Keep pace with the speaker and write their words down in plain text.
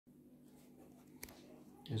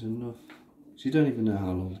There's enough. So you don't even know how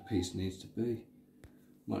long the piece needs to be.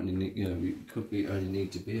 Might only need, you know, it could be only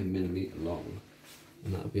need to be a millimetre long,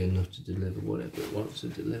 and that'll be enough to deliver whatever it wants to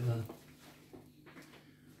deliver.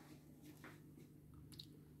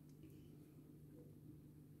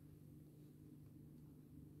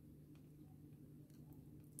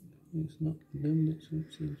 It's not limited, so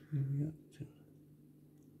it seems to be reacting.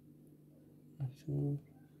 That's all.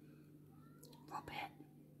 Rub it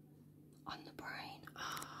on the brain.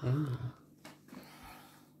 Oh.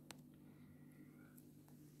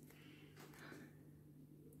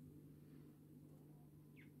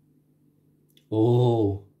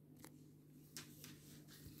 Oh.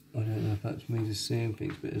 I don't know if that's me just seeing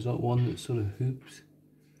things, but there's like one that sort of hoops,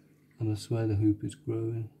 and I swear the hoop is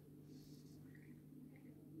growing.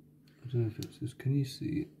 I don't know if it's just, can you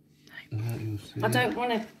see it? I don't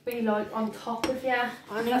want to be like on top of you.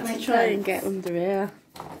 I need to try and get under here.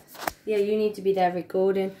 Yeah, you need to be there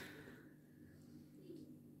recording.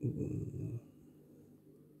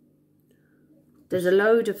 There's a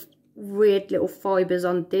load of weird little fibres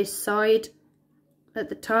on this side at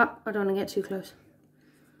the top. I don't want to get too close.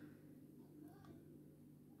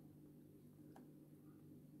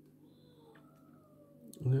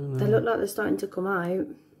 They look like they're starting to come out.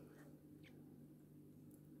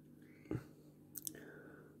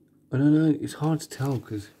 I don't know, it's hard to tell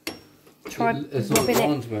because it's like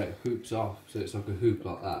ones where it hoops off, so it's like a hoop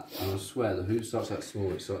like that, and I swear the hoop starts that small,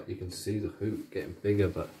 it's like you can see the hoop getting bigger,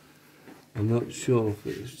 but I'm not sure if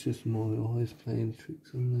it's just my eyes playing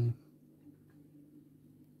tricks on me.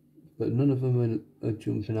 But none of them are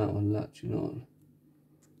jumping out and latching on.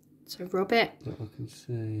 So rub it. That I can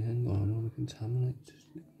see. Hang on, I don't want to contaminate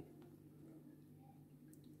it.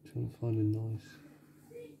 Trying to find a nice.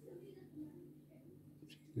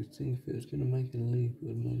 You would think if it was going to make a leap, it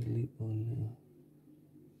would make a leap by now.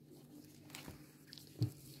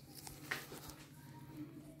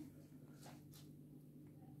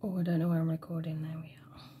 Oh, I don't know where I'm recording. There we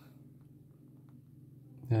are.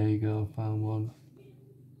 There you go, I found one.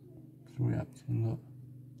 It's reacting, look.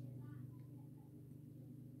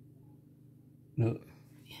 Look.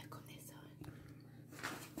 Yeah, come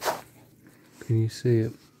this side. Can you see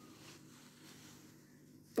it?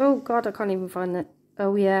 Oh God, I can't even find it.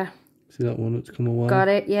 Oh yeah. See that one that's come away? Got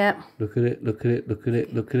it, yeah. Look at it, look at it, look at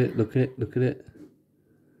it, look at it, look at it, look at it.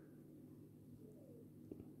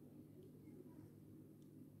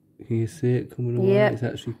 Can you see it coming away? Yeah. It's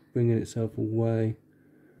actually bringing itself away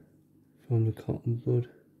from the cotton bud.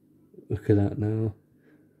 Look at that now.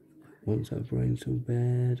 Wants that brain so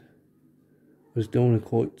bad. I just don't want to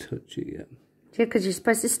quite touch it yet. Yeah, because you're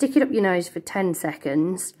supposed to stick it up your nose for 10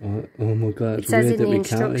 seconds. Oh my God, it says in the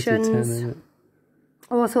instructions.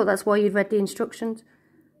 Oh, I thought that's why you'd read the instructions.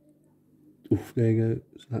 Oof, there you go.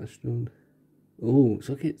 It's latched on. Oh, it's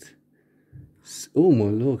like it's... Oh my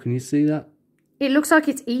Lord, can you see that? It looks like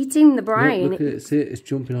it's eating the brain. Look at it, see it? It's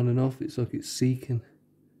jumping on and off. It's like it's seeking.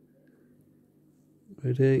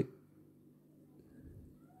 Ready?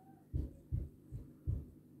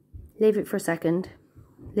 Leave it for a second.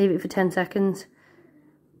 Leave it for 10 seconds.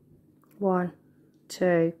 1,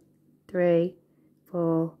 2, 3,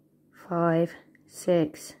 4, 5,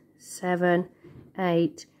 6, 7,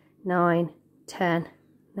 8, 9, 10.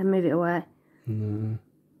 Then move it away. No.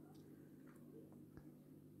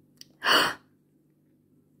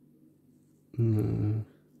 No.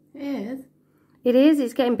 It is. It is.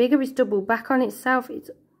 It's getting bigger. It's doubled back on itself. It's.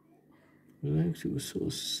 Relax. It was sort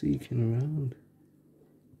of seeking around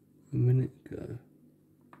a minute ago.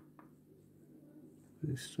 But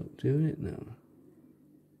it's stopped doing it now.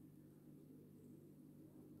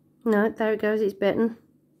 No, there it goes. It's bitten.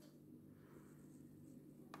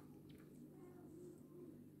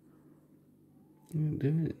 You ain't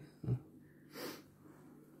doing it now.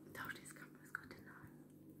 Told his camera's got to know.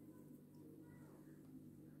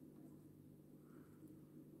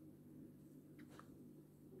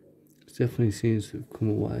 It definitely seems to have come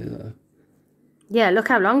away though. Yeah, look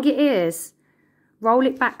how long it is. Roll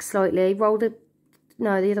it back slightly. Roll the...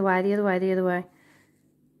 No, the other way, the other way, the other way.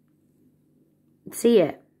 See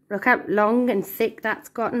it? Look how long and thick that's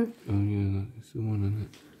gotten. Oh yeah, that's the one, isn't it?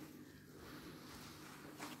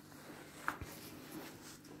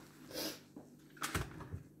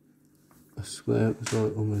 I swear it was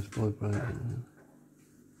like almost vibrating.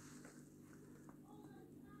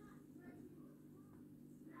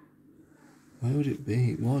 Where would it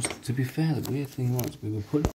be? It was, to be fair, the weird thing was we were putting